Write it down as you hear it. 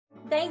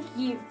Thank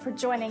you for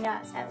joining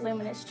us at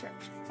Luminous Church.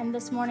 And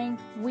this morning,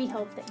 we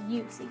hope that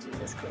you see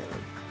Jesus clearly.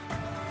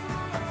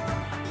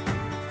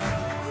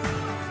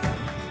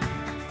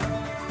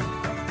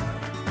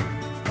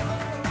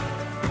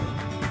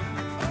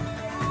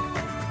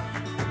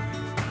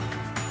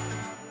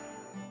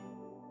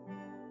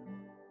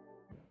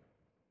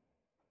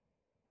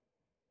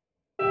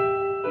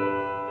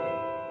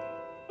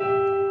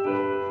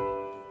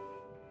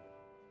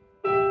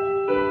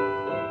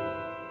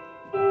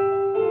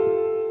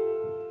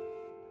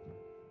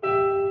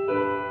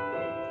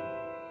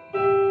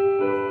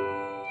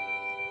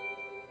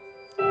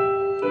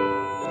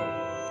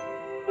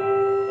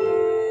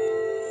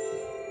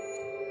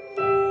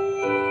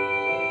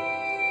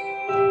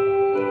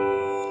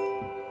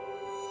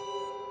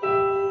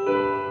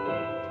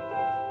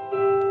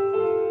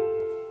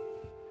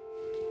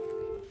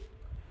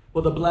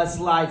 Well, the Blessed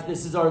Life,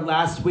 this is our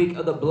last week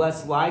of the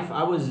Blessed Life.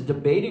 I was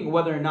debating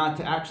whether or not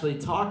to actually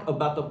talk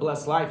about the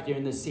Blessed Life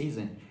during this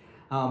season.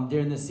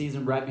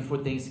 Right before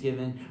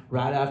Thanksgiving,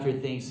 right after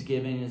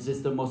Thanksgiving. Is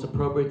this the most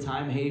appropriate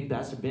time? Hey,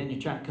 Pastor Ben,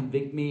 you're trying to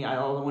convict me.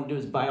 All I want to do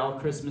is buy all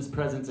Christmas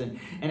presents and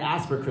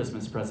ask for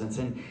Christmas presents.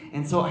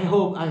 And so I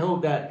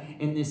hope that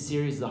in this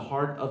series, the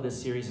heart of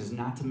this series is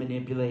not to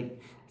manipulate.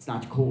 It's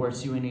not to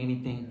coerce you into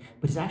anything,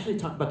 but it's actually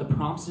talk about the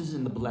promises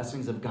and the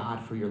blessings of God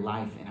for your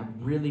life. And I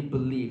really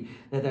believe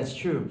that that's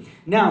true.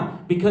 Now,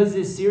 because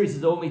this series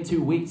is only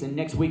 2 weeks, and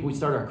next week we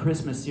start our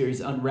Christmas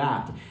series,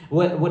 Unwrapped,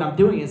 what I'm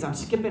doing is I'm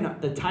skipping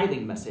the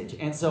tithing message.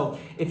 And so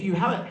if you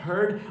haven't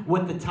heard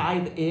what the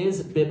tithe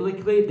is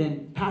biblically,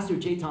 then Pastor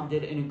J. Tom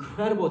did an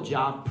incredible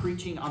job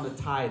preaching on the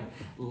tithe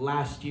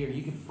last year.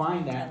 You can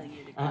find that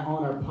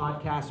on our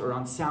podcast or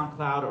on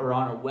SoundCloud or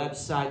on our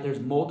website. There's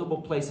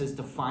multiple places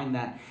to find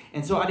that.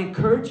 And so I'd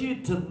encourage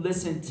you to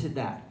listen to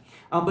that.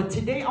 But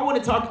today I want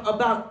to talk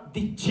about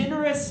the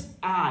generous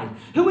eye.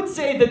 Who would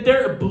say that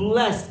they're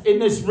blessed in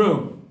this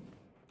room?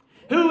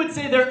 Who would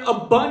say they're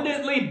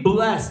abundantly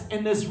blessed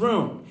in this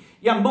room?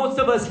 Yeah, most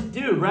of us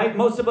do, right?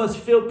 Most of us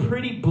feel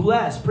pretty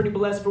blessed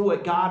for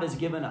what God has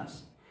given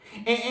us.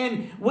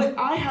 And what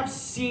I have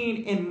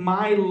seen in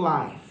my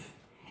life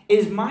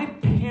is my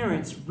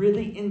parents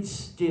really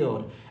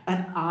instilled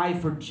an eye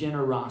for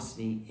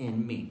generosity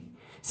in me.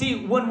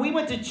 See, when we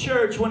went to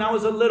church when I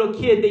was a little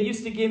kid, they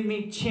used to give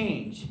me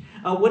change.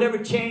 Whatever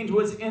change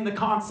was in the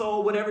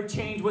console, whatever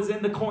change was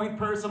in the coin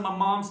purse of my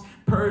mom's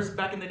purse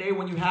back in the day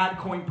when you had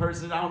coin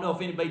purses. I don't know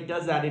if anybody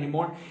does that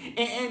anymore.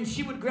 And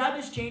she would grab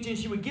this change and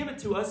she would give it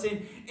to us.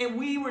 And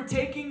we were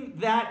taking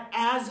that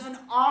as an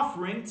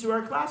offering to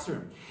our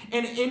classroom.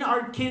 And in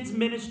our kids'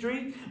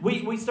 ministry,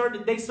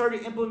 they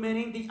started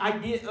implementing the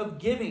idea of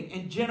giving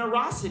and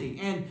generosity.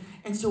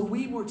 And so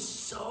we were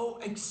so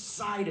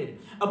excited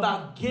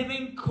about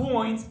giving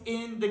coins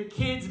in the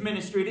kids'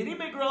 ministry. Did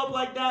anybody grow up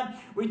like that?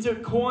 We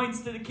took coins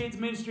to the kids'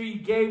 ministry,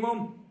 gave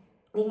them.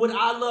 Well, what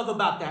I love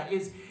about that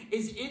is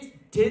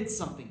it did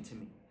something to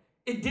me.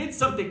 It did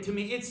something to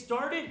me. It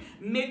started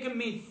making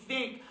me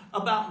think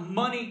about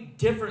money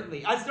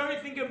differently. I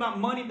started thinking about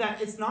money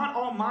that it's not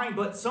all mine,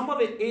 but some of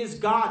it is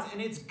God's,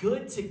 and it's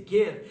good to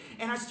give.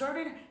 And I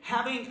started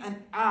having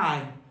an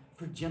eye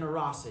for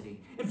generosity.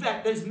 In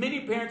fact, there's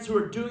many parents who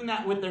are doing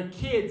that with their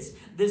kids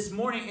this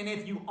morning. And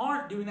if you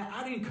aren't doing that,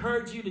 I'd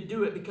encourage you to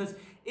do it because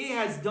it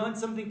has done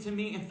something to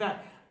me. In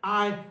fact,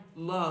 I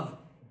love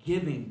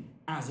giving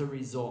as a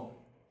result.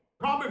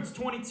 Proverbs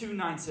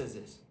 22:9 says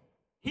this: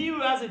 "He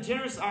who has a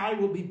generous eye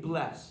will be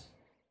blessed,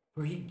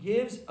 for he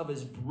gives of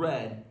his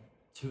bread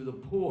to the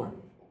poor."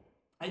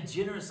 A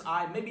generous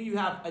eye. Maybe you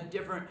have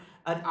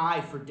an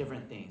eye for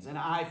different things. An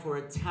eye for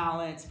a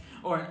talent,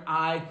 or an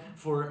eye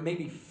for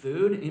maybe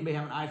food. Anybody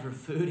have an eye for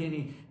food?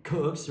 Any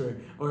cooks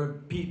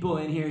or people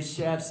in here,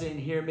 chefs in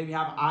here, maybe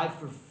have an eye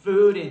for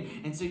food.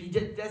 And so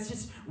that's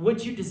just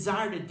what you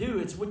desire to do.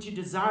 It's what you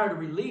desire to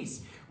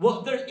release.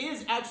 Well, there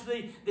is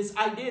actually this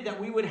idea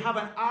that we would have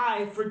an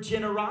eye for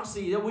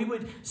generosity, that we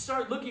would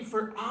start looking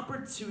for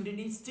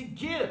opportunities to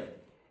give.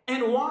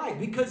 And why?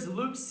 Because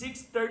Luke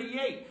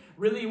 6:38,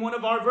 really one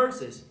of our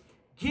verses.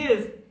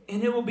 Give,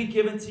 and it will be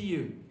given to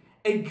you.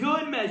 A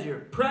good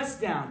measure, pressed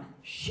down,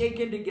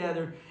 shaken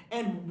together,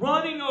 and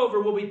running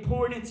over will be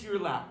poured into your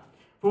lap.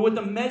 For with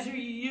the measure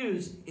you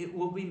use, it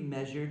will be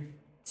measured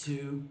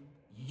to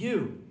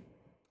you.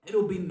 It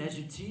will be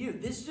measured to you.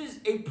 This is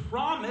a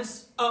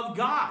promise of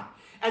God.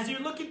 As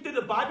you're looking through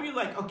the Bible, you're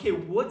like, okay,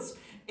 what's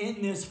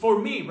in this for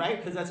me, right?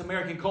 Because that's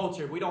American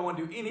culture. We don't want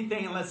to do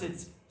anything unless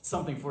it's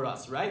something for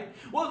us, right?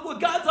 Well,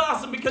 God's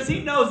awesome because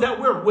he knows that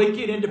we're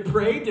wicked and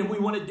depraved and we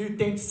want to do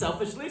things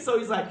selfishly. So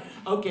he's like,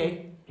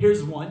 okay,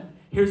 here's one.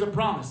 Here's a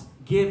promise.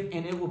 Give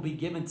and it will be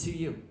given to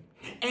you.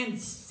 And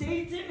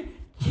Satan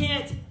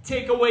can't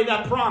take away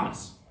that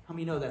promise. How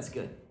many know that's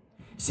good?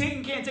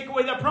 Satan can't take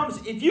away that promise.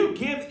 If you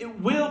give,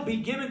 it will be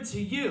given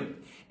to you.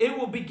 It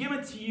will be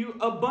given to you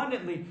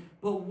abundantly.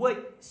 But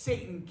what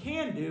Satan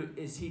can do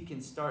is he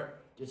can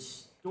start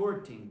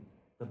distorting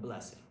the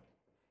blessing.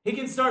 He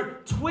can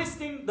start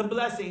twisting the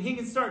blessing. He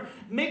can start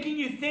making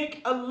you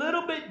think a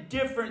little bit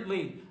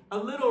differently a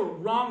little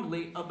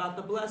wrongly about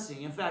the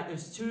blessing. In fact,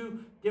 there's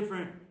two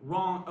different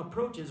wrong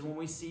approaches when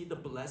we see the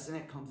blessing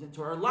that comes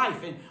into our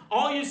life. And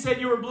all you said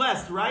you were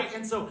blessed, right?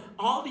 And so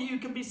all of you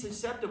can be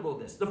susceptible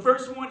to this. The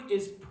first one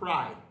is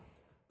pride.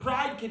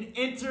 Pride can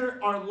enter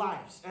our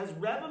lives. As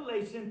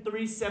Revelation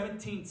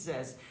 3:17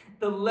 says,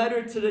 the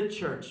letter to the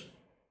church,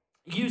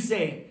 you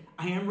say,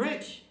 I am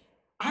rich.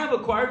 I have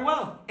acquired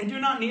wealth and do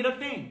not need a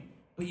thing.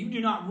 But you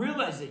do not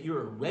realize that you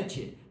are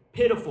wretched,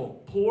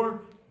 pitiful,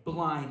 poor,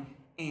 blind,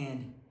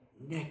 and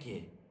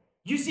naked.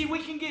 You see, we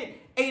can get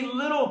a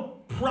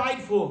little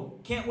prideful,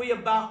 can't we,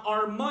 about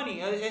our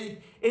money.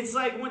 It's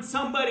like when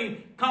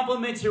somebody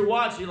compliments your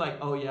watch, you're like,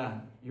 oh yeah,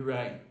 you're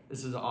right.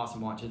 This is an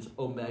awesome watch. It's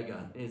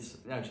Omega. It's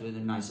actually the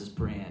nicest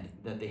brand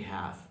that they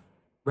have.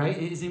 Right?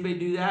 Does anybody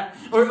do that?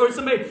 Or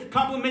somebody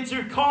compliments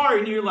your car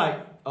and you're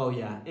like, oh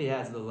yeah, it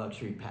has the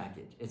luxury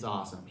package. It's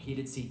awesome.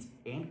 Heated seats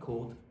and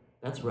cooled.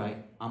 That's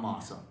right. I'm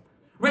awesome.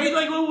 Right?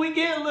 Like when we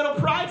get a little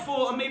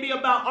prideful maybe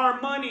about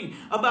our money,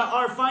 about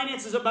our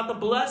finances, about the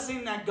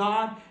blessing that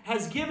God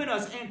has given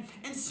us.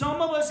 And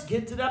some of us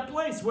get to that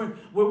place where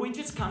we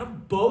just kind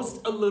of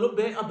boast a little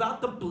bit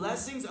about the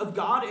blessings of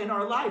God in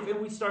our life. And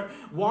we start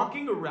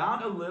walking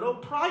around a little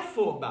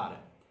prideful about it.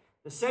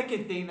 The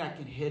second thing that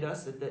can hit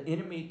us, that the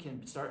enemy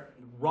can start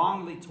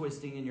wrongly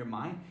twisting in your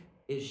mind,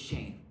 is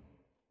shame.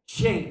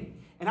 Shame.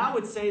 And I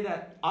would say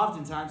that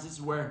oftentimes this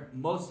is where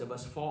most of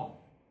us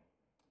fall.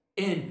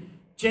 In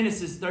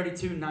Genesis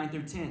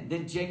 32:9-10,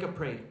 then Jacob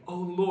prayed, O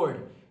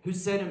Lord, who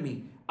said to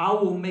me, I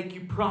will make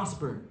you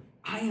prosper.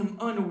 I am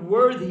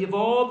unworthy of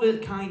all the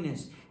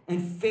kindness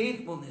and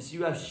faithfulness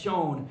you have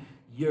shown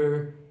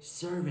your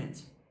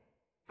servant.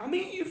 How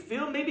many of you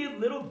feel maybe a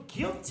little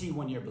guilty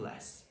when you're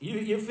blessed?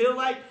 You feel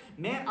like,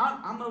 man,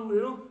 I'm a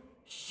little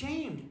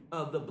ashamed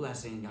of the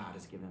blessing God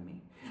has given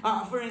me.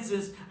 For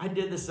instance, I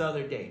did this the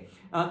other day.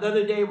 The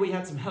other day we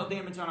had some hail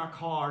damage on our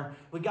car.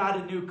 We got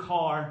a new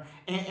car,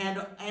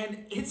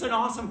 and it's an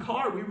awesome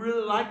car. We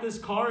really like this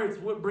car. It's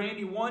what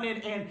Brandy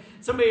wanted. And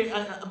somebody,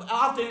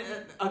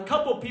 a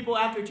couple people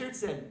after church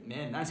said,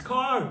 man, nice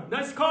car,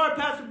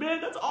 Pastor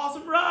Ben. That's an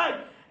awesome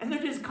ride. And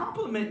they're just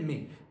complimenting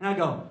me. And I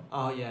go,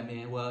 oh yeah,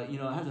 man, well, it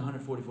has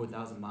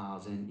 144,000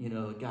 miles, and,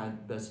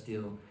 got the best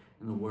deal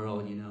in the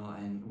world,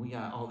 and we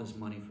got all this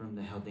money from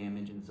the hail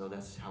damage, and so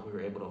that's how we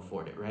were able to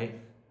afford it, right?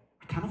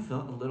 I kind of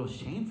felt a little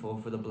shameful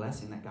for the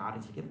blessing that God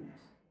has given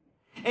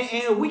us.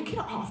 And we can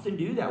often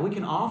do that. We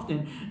can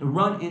often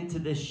run into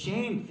this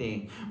shame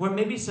thing where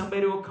maybe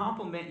somebody will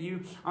compliment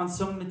you on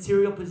some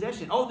material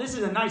possession. Oh, this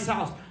is a nice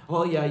house.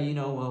 Oh, yeah,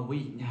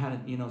 we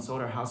had,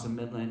 sold our house in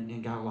Midland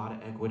and got a lot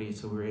of equity,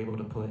 so we were able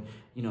to put,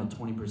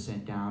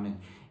 20% down. And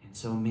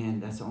so, man,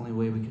 that's the only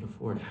way we could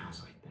afford a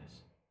house like this.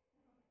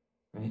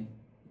 Right?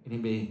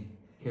 Anybody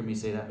hear me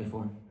say that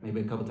before? Maybe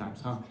a couple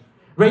times, huh?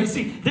 Right?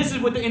 See, this is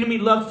what the enemy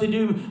loves to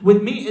do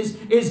with me is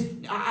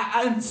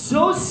I'm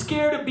so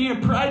scared of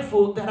being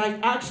prideful that I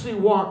actually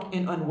walk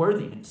in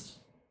unworthiness.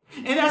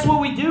 And that's what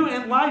we do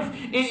in life.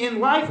 In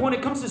life, when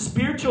it comes to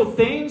spiritual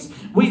things,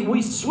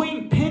 we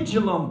swing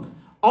pendulum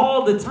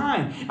all the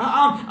time.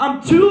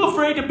 I'm too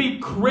afraid to be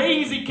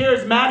crazy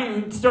charismatic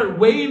and start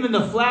waving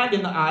the flag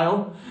in the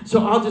aisle.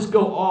 So I'll just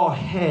go all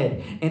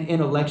head and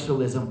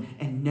intellectualism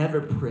and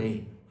never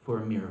pray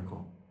for a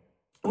miracle.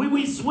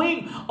 We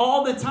swing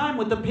all the time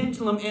with the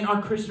pendulum in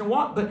our Christian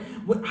walk. But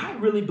what I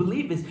really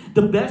believe is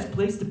the best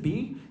place to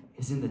be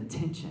is in the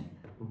tension,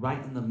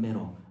 right in the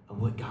middle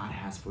of what God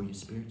has for you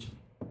spiritually.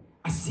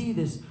 I see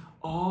this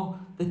all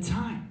the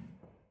time.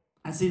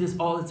 I see this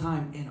all the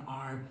time in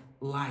our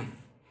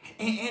life.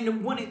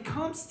 And when it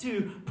comes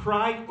to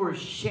pride or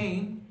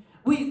shame,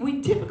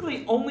 we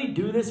typically only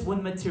do this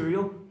with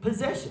material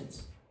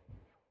possessions.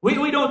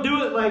 We don't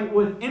do it like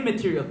with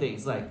immaterial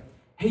things like,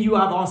 hey, you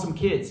have awesome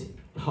kids.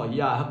 Oh,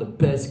 yeah, I have the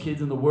best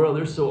kids in the world.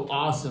 They're so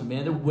awesome,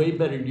 man. They're way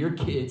better than your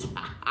kids.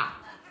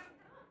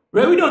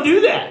 Right? We don't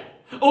do that.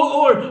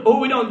 Or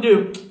we don't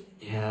do,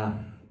 yeah,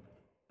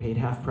 paid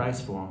half price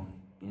for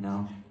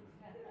them,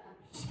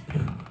 Just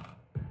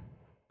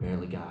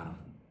barely got them.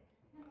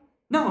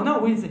 No,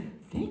 we say,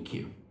 thank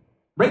you.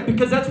 Right?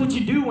 Because that's what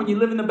you do when you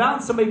live in the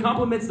balance. Somebody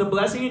compliments the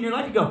blessing in your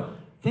life. You go,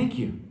 thank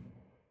you.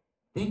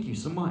 Thank you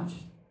so much.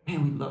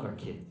 Man, we love our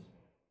kids.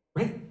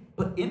 Right?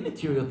 But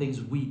immaterial things,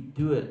 we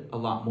do it a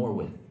lot more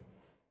with.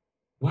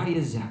 Why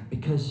is that?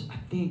 Because I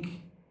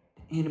think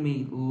the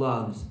enemy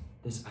loves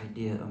this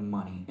idea of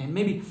money. And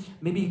maybe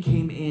you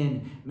came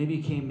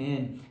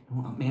in,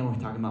 well, man, we're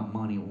talking about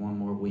money one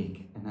more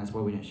week, and that's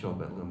why we didn't show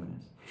up at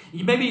Luminous.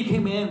 Maybe you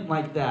came in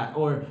like that,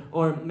 or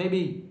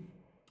maybe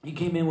you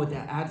came in with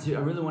that attitude.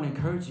 I really want to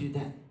encourage you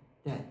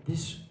that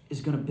this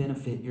is going to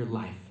benefit your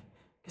life,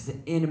 because the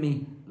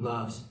enemy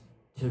loves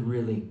to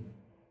really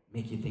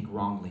make you think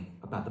wrongly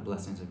about the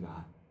blessings of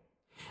God.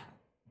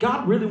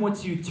 God really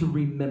wants you to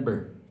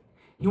remember.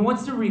 He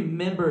wants to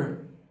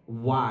remember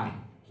why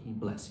he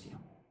blessed you.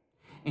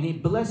 And he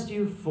blessed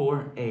you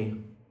for a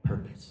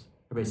purpose.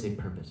 Everybody say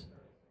purpose.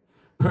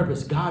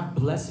 Purpose. God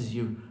blesses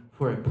you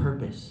for a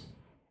purpose.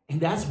 And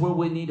that's what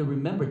we need to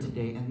remember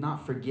today and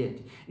not forget.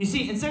 You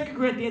see, in 2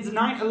 Corinthians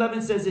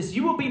 9:11 says this,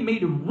 you will be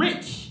made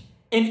rich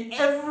in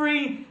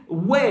every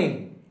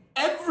way.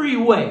 Every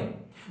way.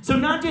 So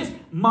not just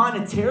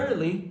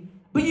monetarily,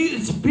 but you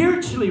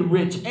spiritually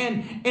rich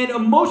and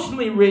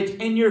emotionally rich,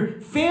 and your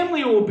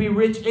family will be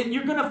rich, and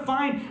you're going to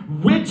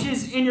find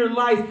riches in your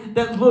life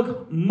that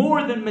look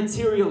more than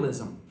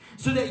materialism.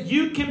 So that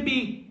you can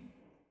be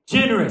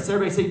generous.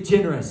 Everybody say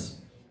generous.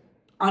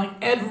 On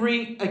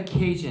every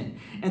occasion.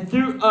 And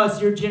through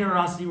us, your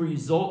generosity will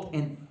result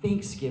in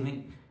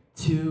thanksgiving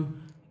to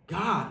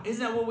God.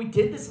 Isn't that what we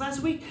did this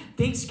last week?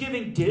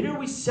 Thanksgiving dinner.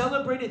 We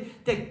celebrated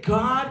that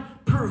God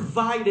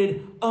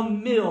provided a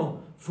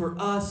meal for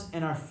us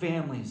and our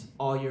families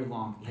all year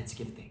long. Let's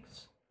give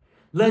thanks.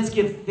 Let's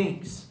give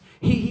thanks.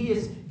 He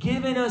has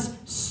given us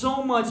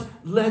so much.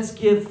 Let's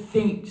give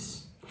thanks.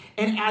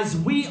 And as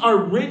we are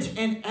rich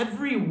in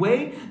every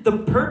way, the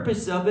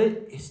purpose of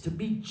it is to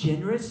be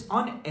generous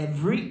on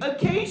every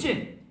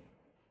occasion.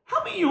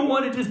 How many of you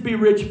want to just be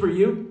rich for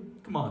you?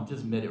 Come on,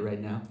 just admit it right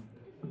now.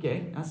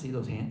 Okay, I see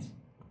those hands.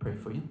 I'll pray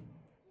for you.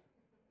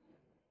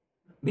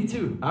 Me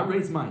too. I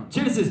raised mine.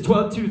 Genesis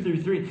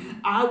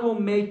 12:2-3. I will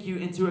make you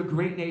into a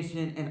great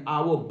nation, and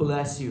I will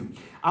bless you.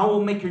 I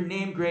will make your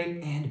name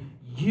great, and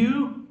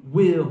you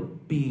will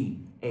be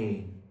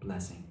a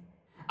blessing.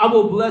 I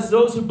will bless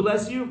those who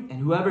bless you, and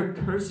whoever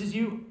curses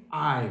you,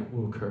 I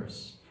will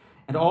curse.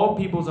 And all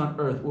peoples on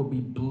earth will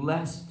be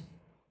blessed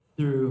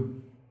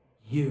through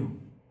you.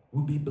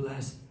 Will be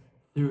blessed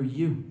through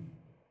you.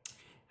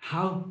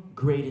 How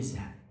great is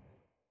that?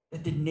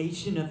 That the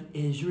nation of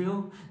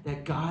Israel,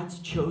 that God's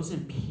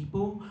chosen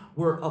people,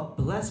 were a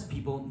blessed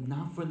people,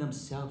 not for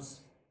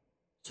themselves,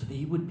 so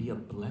they would be a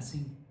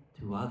blessing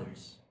to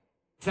others.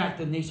 In fact,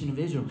 the nation of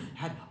Israel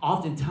had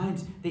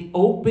oftentimes, they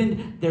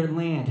opened their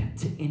land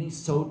to any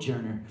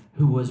sojourner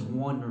who was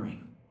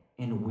wandering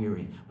and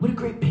weary. What a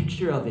great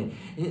picture of it.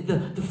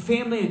 The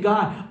family of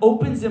God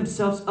opens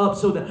themselves up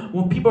so that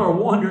when people are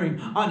wandering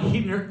on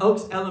Heber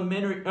Oaks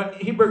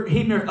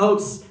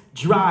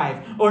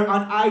Drive or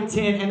on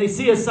I-10 and they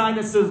see a sign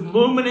that says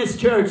Luminous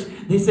Church,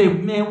 they say,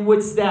 man,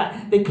 what's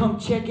that? They come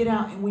check it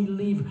out, and we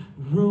leave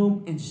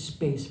room and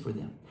space for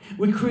them.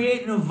 We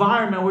create an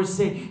environment where we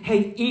say,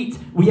 hey, eat.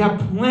 We have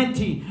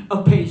plenty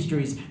of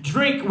pastries.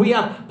 Drink. We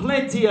have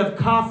plenty of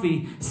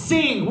coffee.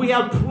 Sing. We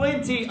have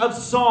plenty of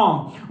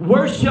song.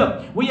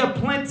 Worship. We have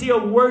plenty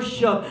of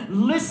worship.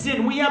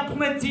 Listen. We have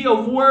plenty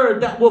of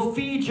word that will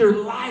feed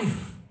your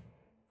life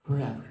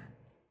forever.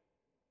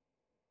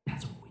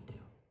 That's what we do.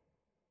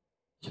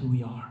 It's who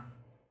we are.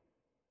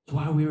 It's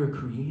why we were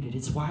created.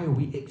 It's why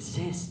we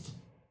exist.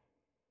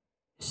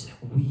 It's that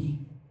we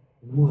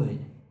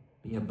would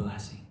be a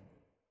blessing.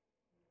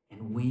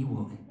 And we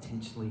will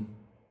intentionally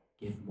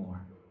give more.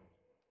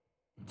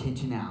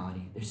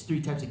 Intentionality. There's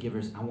 3 types of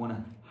givers I want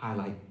to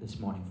highlight this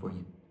morning for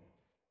you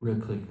real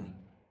quickly.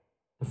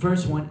 The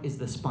first one is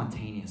the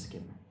spontaneous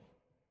giver.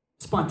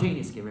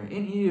 Spontaneous giver.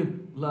 Any of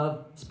you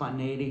love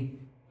spontaneity?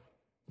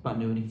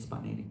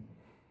 Spontaneity.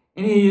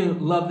 Any of you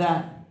love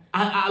that?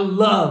 I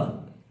love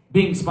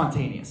being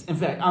spontaneous. In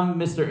fact, I'm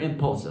Mr.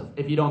 Impulsive.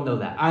 If you don't know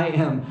that, I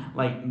am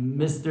like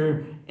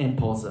Mr.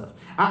 Impulsive.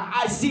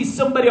 I see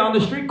somebody on the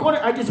street corner,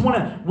 I just want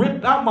to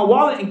rip out my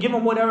wallet and give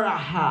them whatever I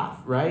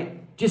have,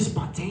 right? Just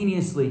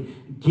spontaneously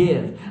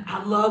give.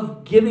 I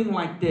love giving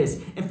like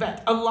this. In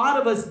fact, a lot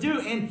of us do.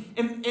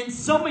 And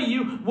some of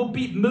you will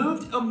be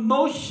moved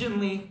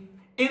emotionally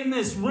in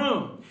this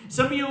room.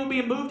 Some of you will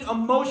be moved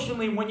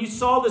emotionally when you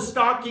saw the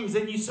stockings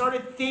and you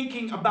started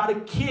thinking about a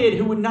kid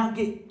who would not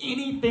get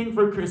anything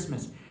for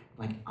Christmas.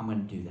 Like, I'm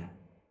going to do that.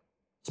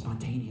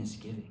 Spontaneous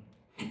giving.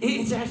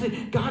 It's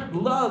actually, God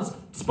loves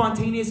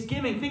spontaneous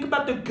giving. Think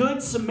about the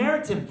Good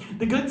Samaritan.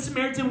 The Good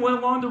Samaritan went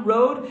along the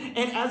road,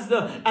 and as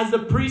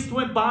the priest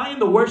went by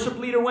and the worship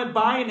leader went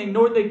by and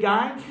ignored the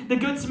guy, the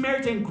Good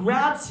Samaritan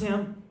grabs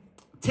him,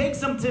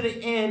 takes him to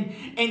the inn,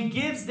 and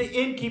gives the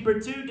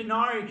innkeeper 2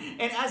 denarii.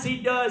 And as he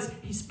does,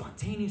 he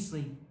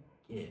spontaneously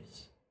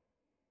gives.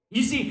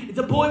 You see,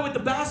 the boy with the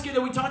basket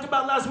that we talked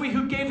about last week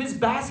who gave his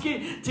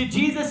basket to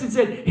Jesus and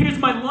said, here's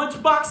my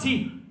lunchbox,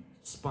 he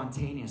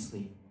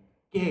spontaneously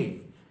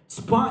gave.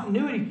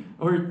 Spontaneity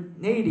or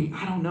naity,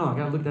 I don't know. I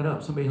got to look that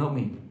up. Somebody help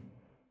me.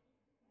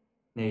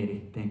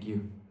 Naity, thank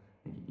you.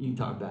 You can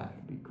talk back.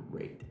 It'd be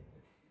great.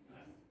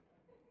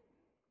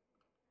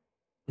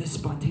 This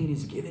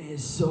spontaneous giving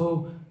is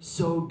so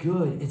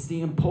good. It's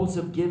the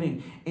impulsive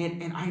giving.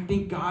 And I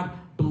think God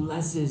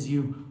blesses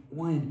you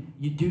when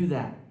you do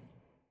that.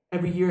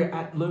 Every year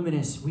at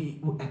Luminous, at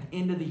the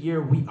end of the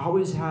year, we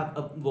always have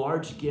a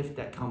large gift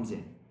that comes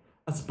in.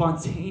 A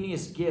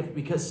spontaneous gift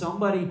because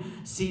somebody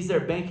sees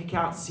their bank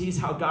account, sees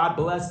how God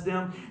blessed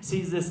them,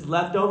 sees this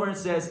leftover and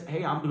says,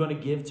 hey, I'm going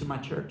to give to my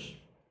church.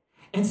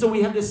 And so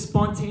we have this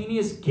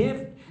spontaneous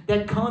gift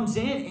that comes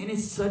in, and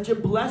it's such a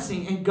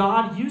blessing, and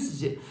God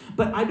uses it.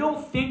 But I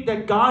don't think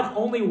that God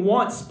only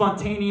wants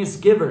spontaneous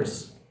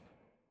givers.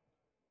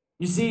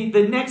 You see,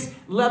 the next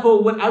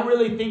level, what I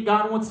really think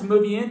God wants to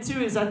move you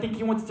into is I think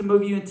he wants to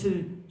move you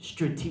into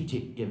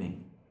strategic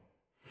giving.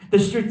 The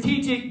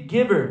strategic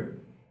giver.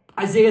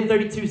 Isaiah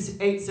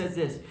 32:8 says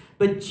this,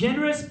 but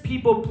generous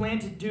people plan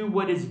to do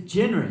what is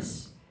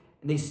generous,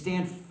 and they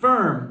stand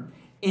firm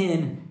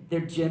in their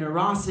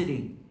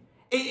generosity.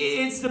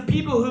 It's the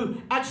people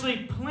who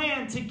actually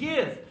plan to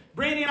give.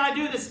 Brandy and I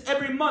do this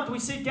every month. We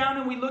sit down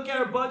and we look at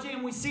our budget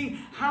and we see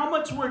how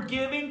much we're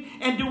giving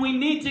and do we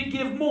need to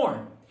give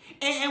more.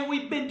 And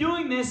we've been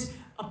doing this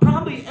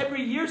probably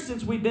every year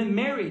since we've been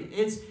married.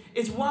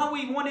 It's why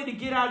we wanted to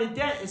get out of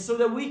debt, is so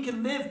that we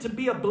can live to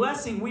be a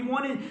blessing. We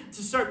wanted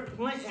to start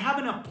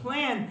having a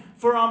plan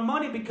for our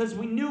money, because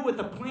we knew with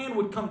a plan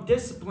would come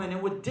discipline,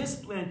 and with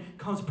discipline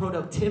comes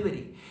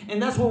productivity.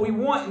 And that's what we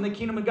want in the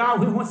kingdom of God.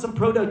 We want some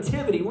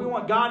productivity. We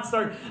want God to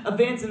start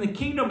advancing the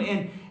kingdom.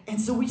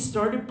 And so we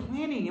started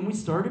planning and we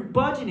started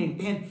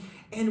budgeting.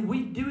 And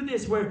we do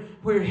this where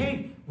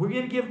hey, we're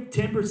going to give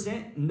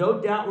 10%. No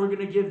doubt we're going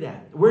to give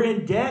that. We're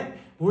in debt.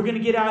 We're going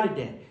to get out of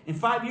debt. In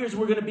 5 years,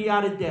 we're going to be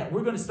out of debt.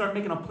 We're going to start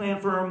making a plan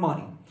for our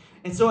money.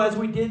 And so as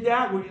we did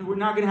that, we're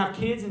not going to have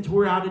kids until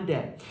we're out of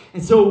debt.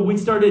 And so we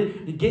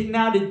started getting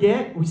out of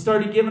debt. We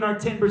started giving our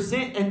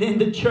 10%. And then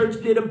the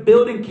church did a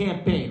building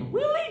campaign.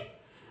 Really?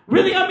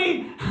 Really? I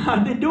mean,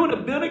 I've been doing a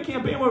building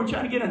campaign where we're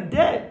trying to get out of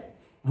debt.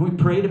 And we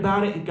prayed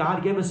about it, and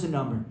God gave us a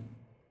number.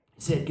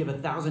 He said, give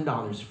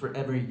 $1,000 for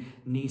every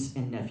niece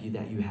and nephew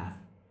that you have.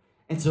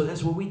 And so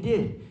that's what we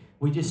did.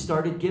 We just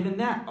started giving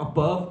that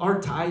above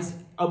our tithes,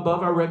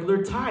 above our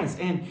regular tithes.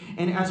 And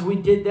as we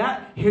did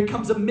that, here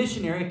comes a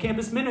missionary, a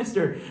campus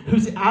minister,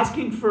 who's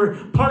asking for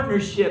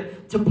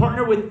partnership to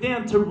partner with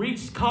them to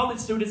reach college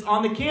students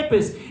on the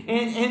campus.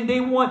 And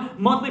they want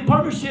monthly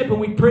partnership.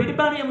 And we prayed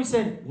about it and we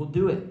said, we'll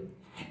do it.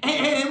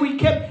 And we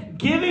kept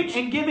giving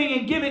and giving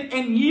and giving.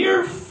 And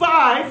year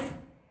 5,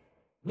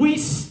 we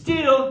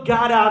still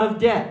got out of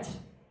debt.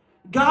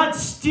 God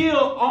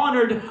still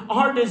honored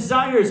our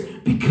desires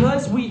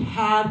because we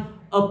had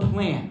a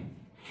plan.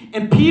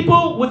 And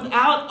people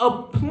without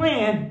a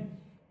plan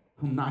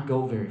will not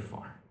go very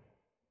far.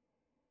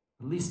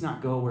 At least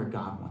not go where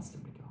God wants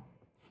them to go.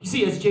 You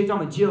see, as J.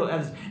 Tom and Jill,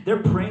 as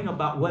they're praying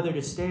about whether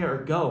to stay or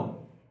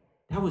go,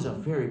 that was a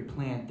very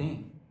planned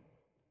thing.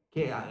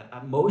 Okay,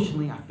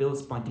 emotionally, I feel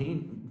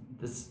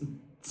a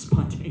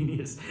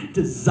spontaneous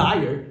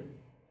desire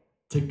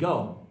to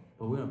go.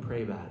 But we're going to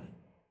pray about it.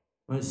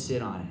 We're going to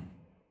sit on it.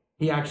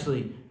 He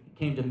actually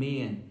came to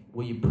me and,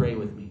 will you pray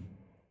with me?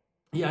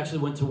 He actually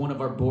went to one of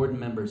our board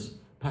members,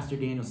 Pastor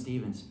Daniel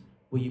Stevens.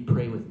 Will you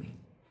pray with me?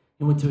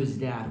 He went to his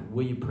dad.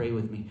 Will you pray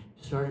with me?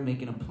 Started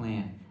making a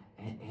plan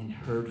and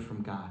heard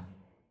from God.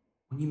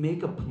 When you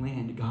make a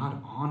plan,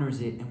 God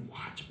honors it, and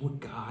watch what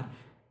God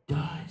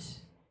does.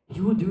 He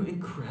will do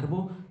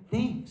incredible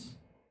things.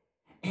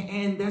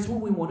 And that's what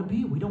we want to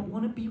be. We don't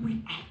want to be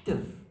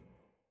reactive.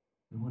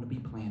 We want to be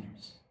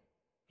planners.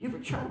 You ever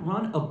try to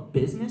run a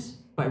business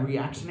by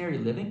reactionary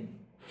living?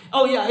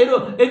 Oh yeah,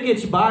 it'll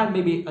get you by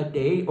maybe a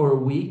day or a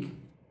week,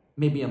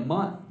 maybe a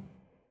month,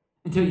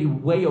 until you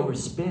way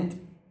overspent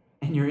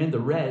and you're in the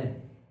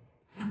red.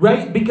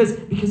 Right?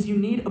 Because you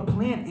need a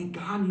plan, and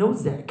God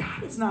knows that.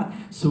 God is not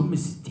so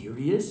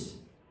mysterious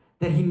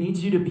that he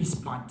needs you to be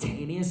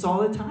spontaneous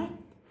all the time.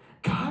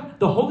 God,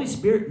 the Holy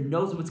Spirit,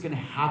 knows what's going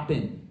to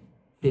happen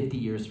 50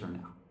 years from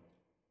now.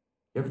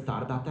 You ever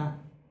thought about that?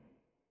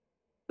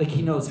 Like,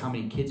 he knows how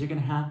many kids you're going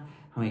to have,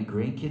 how many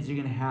grandkids you're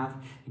going to have.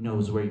 He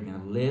knows where you're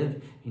going to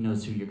live. He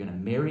knows who you're going to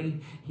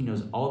marry. He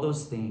knows all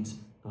those things.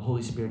 The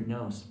Holy Spirit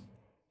knows.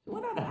 So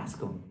why not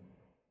ask him?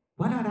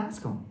 Why not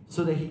ask him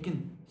so that he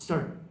can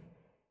start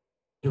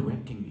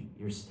directing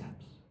your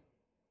steps?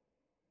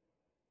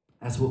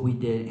 That's what we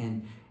did.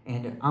 And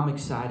I'm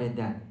excited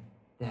that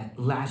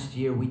last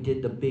year we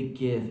did the Big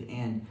Give.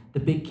 And the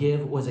Big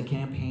Give was a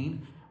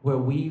campaign where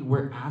we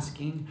were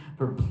asking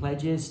for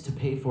pledges to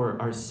pay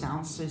for our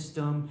sound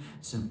system,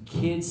 some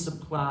kids'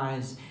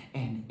 supplies,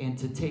 and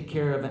to take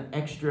care of an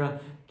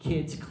extra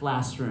kids'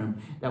 classroom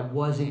that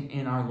wasn't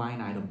in our line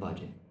item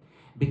budget.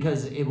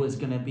 Because it was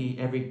going to be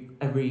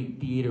every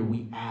theater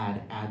we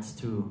adds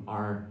to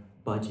our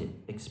budget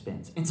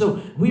expense. And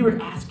so we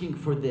were asking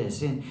for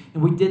this, and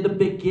we did the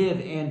Big Give,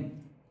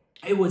 and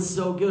it was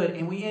so good.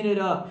 And we ended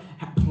up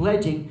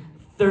pledging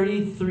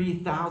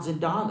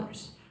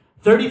 $33,000.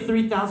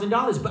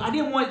 $33,000. But I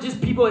didn't want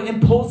just people to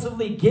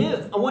impulsively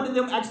give. I wanted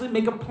them to actually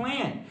make a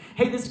plan.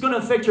 Hey, this is going to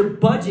affect your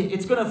budget.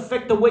 It's going to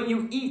affect the way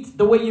you eat,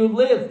 the way you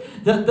live.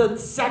 The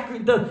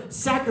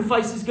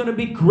sacrifice is going to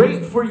be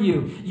great for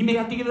you. You may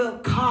have to give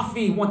up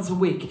coffee once a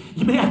week.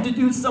 You may have to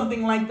do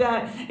something like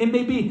that. It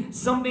may be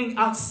something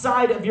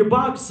outside of your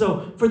box.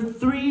 So for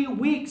 3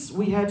 weeks,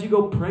 we had you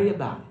go pray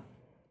about it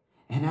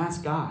and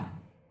ask God.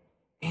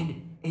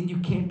 And you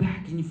came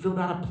back and you filled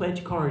out a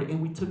pledge card,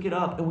 and we took it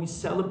up and we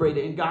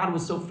celebrated, and God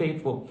was so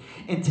faithful.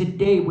 And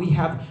today we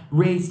have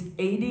raised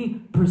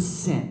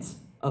 80%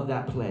 of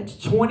that pledge,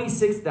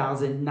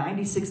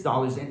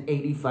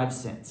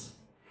 $26,096.85.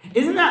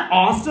 Isn't that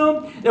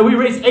awesome that we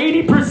raised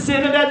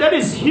 80% of that? That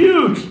is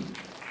huge.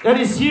 That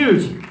is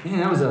huge. Man,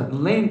 that was a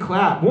lame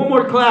clap. One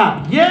more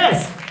clap.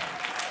 Yes.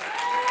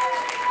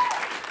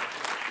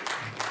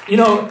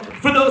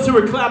 For those who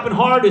are clapping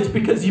hard, it's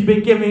because you've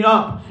been giving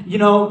up,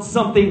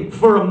 something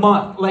for a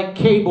month, like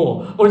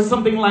cable or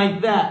something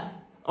like that.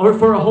 Or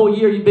for a whole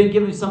year, you've been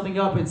giving something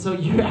up, and so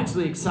you're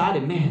actually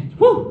excited. Man,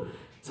 whoo,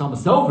 it's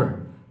almost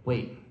over.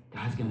 Wait,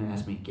 God's going to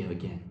ask me to give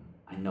again.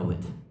 I know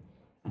it.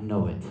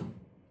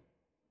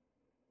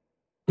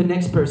 The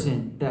next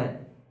person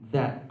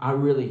that I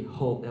really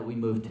hope that we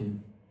move to,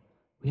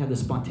 we have the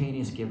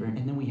spontaneous giver,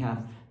 and then we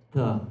have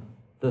the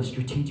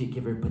strategic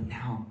giver. But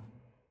now,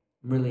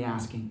 I'm really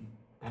asking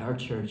that our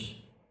church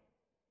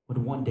would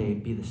one day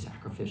be the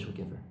sacrificial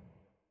giver.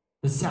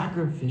 The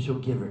sacrificial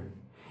giver.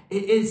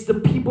 It's the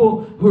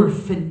people who are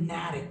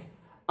fanatic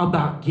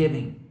about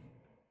giving.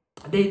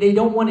 They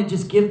don't want to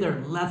just give their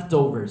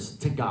leftovers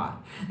to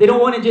God. They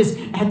don't want to just,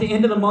 at the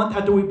end of the month,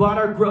 after we bought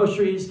our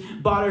groceries,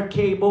 bought our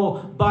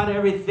cable, bought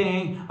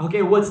everything,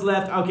 okay, what's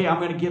left? Okay, I'm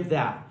going to give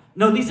that.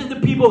 No, these are the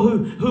people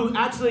who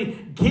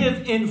actually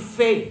give in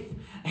faith.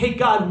 Hey,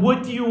 God,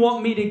 what do you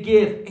want me to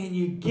give? And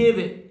you give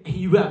it, and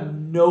you have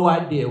no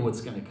idea what's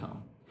going to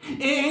come.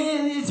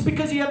 And it's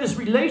because you have this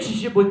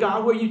relationship with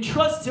God where you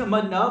trust Him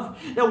enough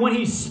that when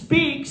He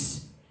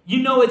speaks,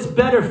 you know it's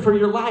better for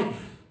your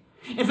life.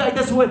 In fact,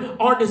 that's what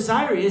our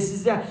desire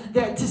is that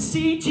to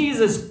see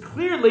Jesus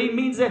clearly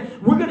means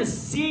that we're going to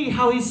see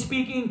how He's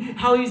speaking,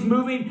 how He's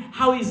moving,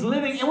 how He's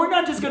living. And we're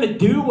not just going to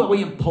do what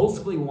we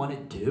impulsively want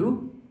to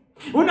do.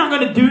 We're not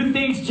going to do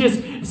things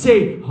just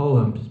say, oh,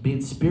 I'm just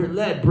being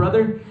Spirit-led,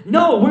 brother.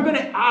 No, we're going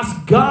to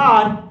ask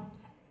God.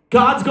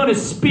 God's going to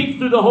speak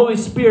through the Holy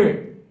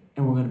Spirit.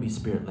 And we're going to be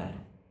Spirit-led.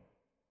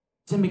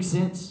 Does that make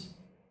sense?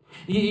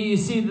 You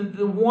see,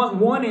 the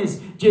one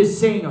is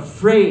just saying a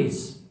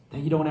phrase that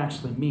you don't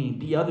actually mean.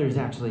 The other is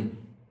actually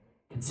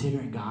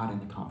considering God in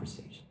the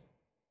conversation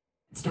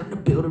and starting to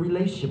build a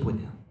relationship with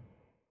Him.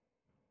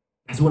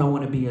 That's what I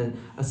want to be,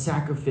 a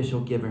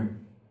sacrificial giver.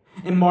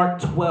 In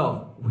Mark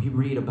 12, we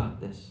read about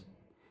this.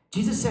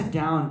 Jesus sat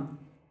down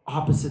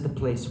opposite the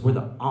place where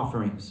the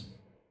offerings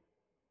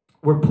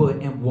were put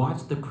and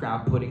watched the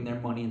crowd putting their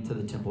money into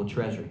the temple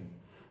treasury.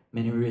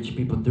 Many rich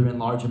people threw in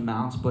large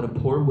amounts, but a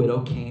poor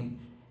widow came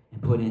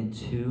and put in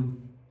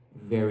 2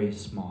 very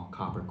small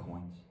copper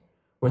coins,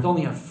 worth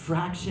only a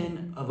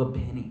fraction of a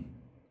penny.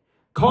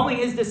 Calling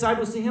His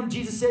disciples to Him,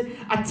 Jesus said,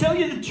 I tell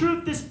you the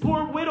truth, this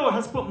poor widow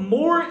has put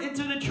more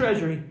into the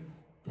treasury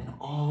than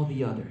all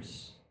the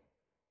others.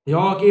 They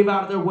all gave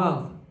out of their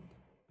wealth,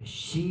 but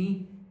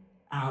she,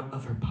 out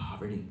of her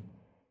poverty,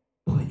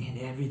 put in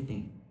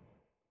everything,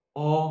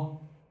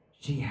 all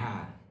she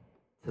had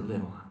to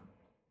live on.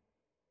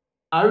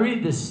 I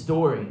read this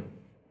story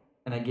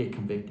and I get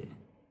convicted.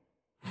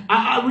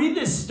 I read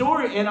this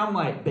story and I'm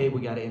like, babe,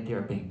 we got to empty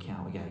our bank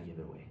account. We got to give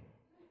it away.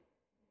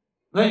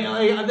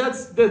 Like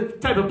that's the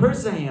type of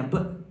person I am.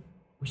 But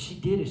what she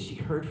did is she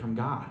heard from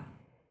God.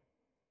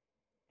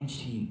 And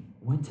she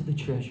went to the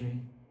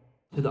treasury,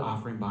 to the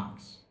offering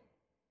box.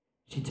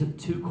 She took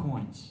 2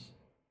 coins,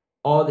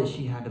 all that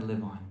she had to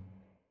live on,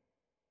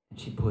 and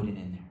she put it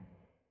in there.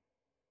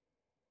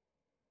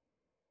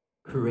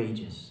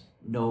 Courageous,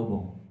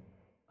 noble,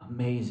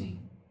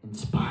 amazing,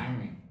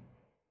 inspiring,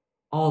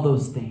 all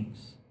those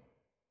things.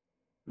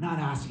 I'm not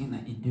asking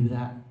that you do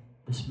that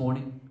this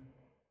morning.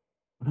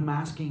 What I'm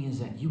asking is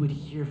that you would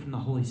hear from the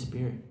Holy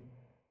Spirit,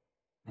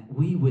 that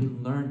we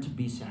would learn to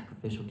be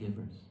sacrificial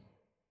givers.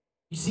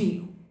 You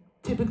see,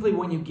 typically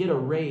when you get a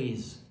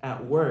raise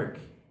at work,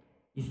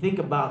 you think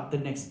about the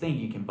next thing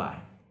you can buy.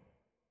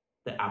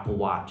 The Apple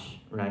Watch,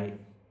 right?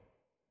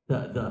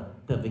 The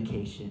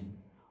vacation,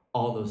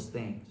 all those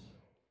things.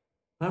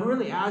 I'm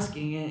really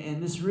asking,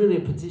 and this is really a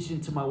petition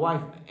to my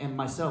wife and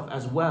myself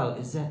as well,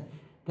 is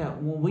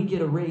that when we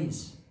get a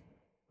raise,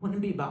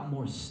 wouldn't it be about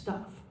more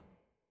stuff,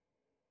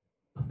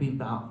 but be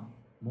about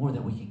more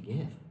that we can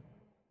give.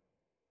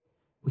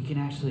 We can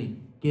actually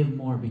give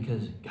more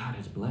because God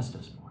has blessed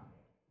us more.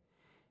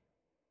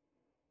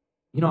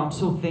 I'm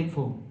so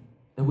thankful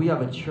that we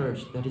have a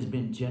church that has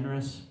been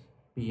generous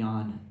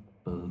beyond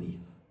belief.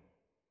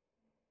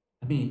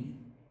 I mean,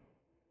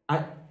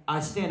 I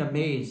stand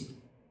amazed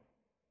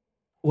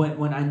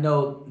when I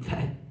know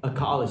that a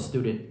college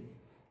student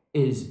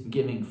is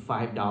giving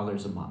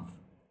 $5 a month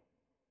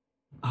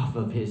off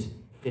of his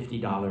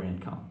 $50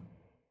 income.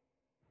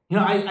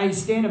 I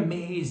stand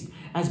amazed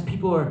as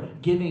people are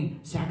giving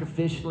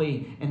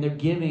sacrificially, and they're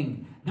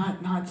giving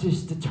not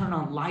just to turn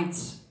on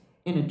lights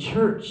in a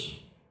church,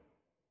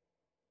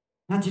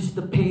 not just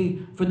to pay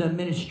for the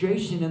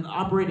administration and the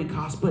operating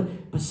costs,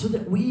 but so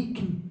that we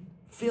can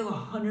fill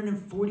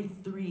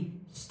 143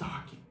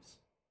 stockings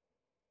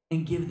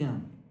and give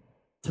them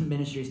to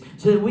ministries,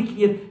 so that we can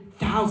give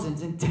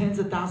thousands and tens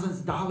of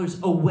thousands of dollars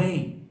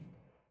away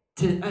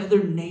to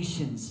other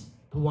nations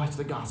to watch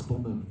the gospel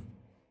move.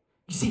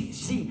 You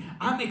see,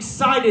 I'm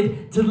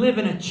excited to live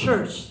in a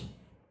church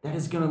that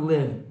is going to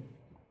live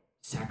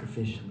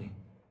sacrificially.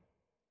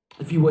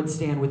 If you would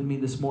stand with me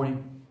this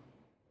morning.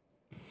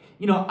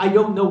 I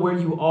don't know where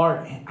you are,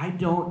 and I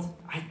don't.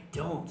 At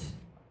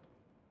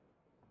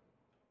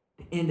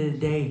the end of the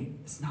day,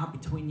 it's not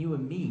between you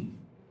and me.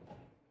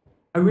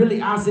 I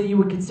really ask that you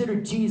would consider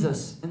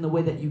Jesus in the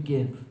way that you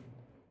give.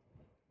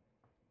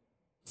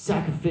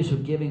 Sacrificial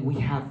giving, we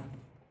have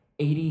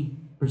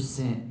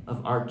 80%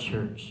 of our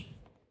church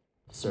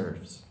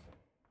serves.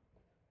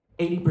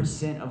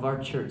 80% of our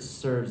church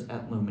serves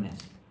at Luminous.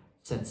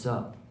 Sets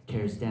up,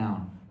 tears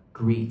down,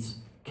 greets,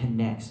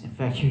 connects. In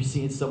fact, you're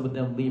seeing some of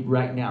them leave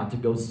right now to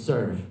go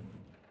serve.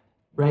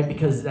 Right?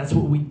 Because that's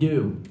what we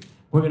do.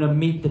 We're going to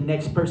meet the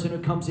next person who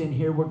comes in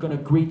here. We're going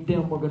to greet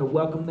them. We're going to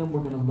welcome them.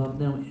 We're going to love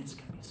them. It's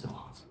going to be so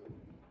awesome.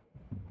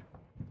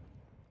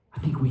 I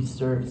think we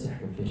serve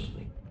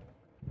sacrificially.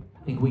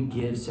 I think we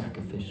give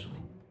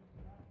sacrificially.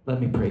 Let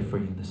me pray for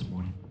you this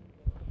morning.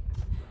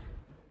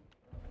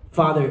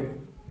 Father,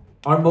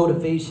 our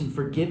motivation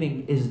for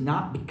giving is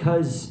not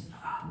because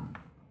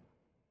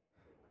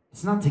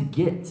it's not to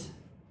get.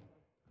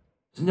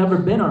 It's never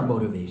been our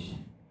motivation.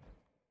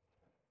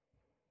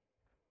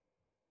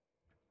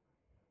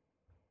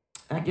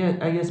 I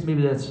guess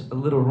maybe that's a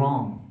little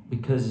wrong,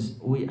 because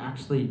we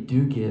actually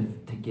do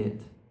give to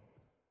get.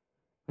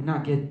 But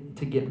not get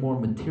to get more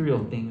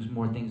material things,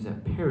 more things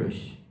that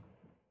perish.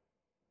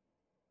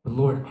 But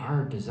Lord,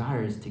 our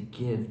desire is to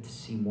give to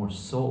see more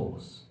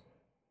souls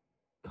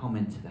come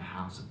into the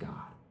house of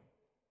God.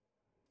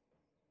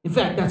 In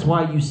fact, that's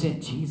why you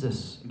sent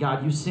Jesus.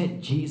 God, you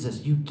sent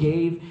Jesus. You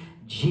gave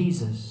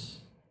Jesus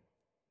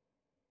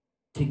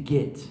to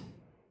get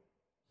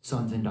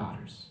sons and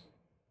daughters.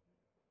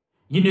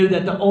 You knew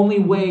that the only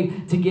way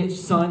to get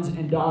sons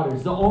and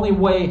daughters, the only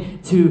way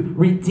to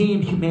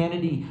redeem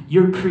humanity,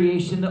 your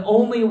creation, the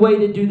only way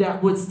to do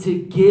that was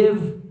to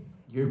give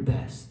your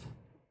best.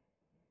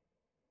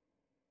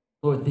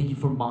 Lord, thank you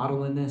for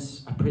modeling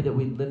this. I pray that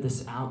we live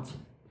this out.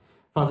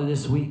 Father,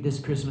 this week, this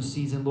Christmas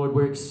season, Lord,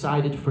 we're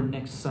excited for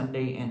next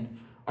Sunday and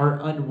our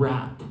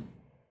Unwrapped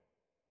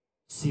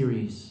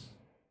series.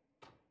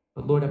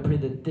 But Lord, I pray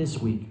that this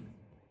week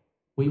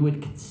we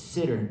would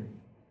consider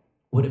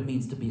what it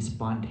means to be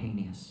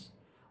spontaneous.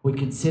 We'd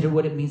consider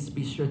what it means to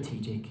be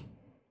strategic.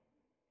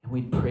 And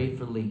we'd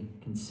prayerfully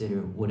consider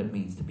what it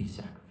means to be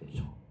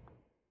sacrificial.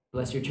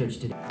 Bless your church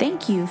today.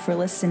 Thank you for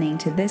listening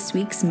to this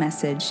week's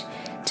message.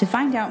 To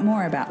find out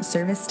more about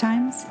service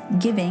times,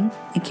 giving,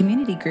 and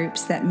community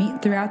groups that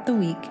meet throughout the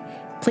week,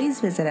 please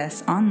visit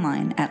us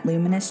online at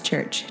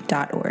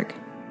luminouschurch.org.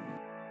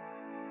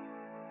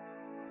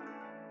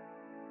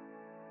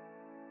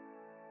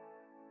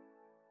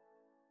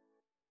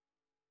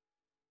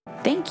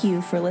 Thank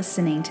you for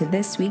listening to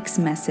this week's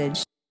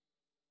message.